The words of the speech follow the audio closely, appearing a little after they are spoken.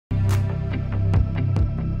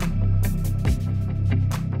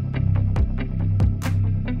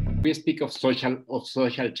We speak of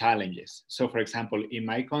social challenges. So, for example, in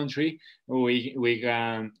my country, we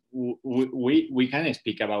can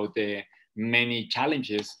speak about the many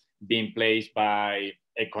challenges being placed by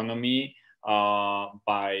economy,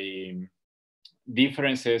 by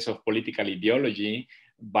differences of political ideology,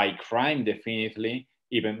 by crime, definitely,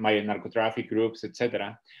 even by narcotraffic groups,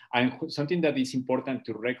 etc. And something that is important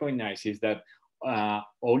to recognize is that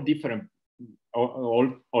all different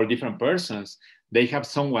persons, they have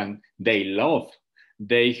someone they love,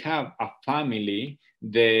 they have a family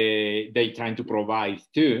they trying to provide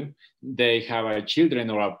to, they have a children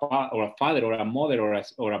or a father or a mother or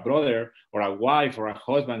a brother or a wife or a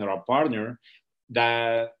husband or a partner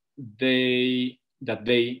that they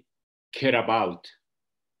care about.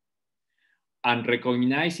 And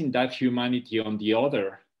recognizing that humanity on the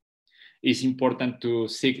other is important to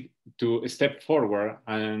seek to step forward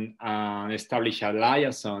and establish a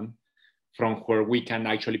liaison from where we can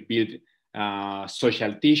actually build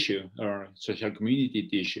social tissue or social community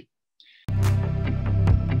tissue.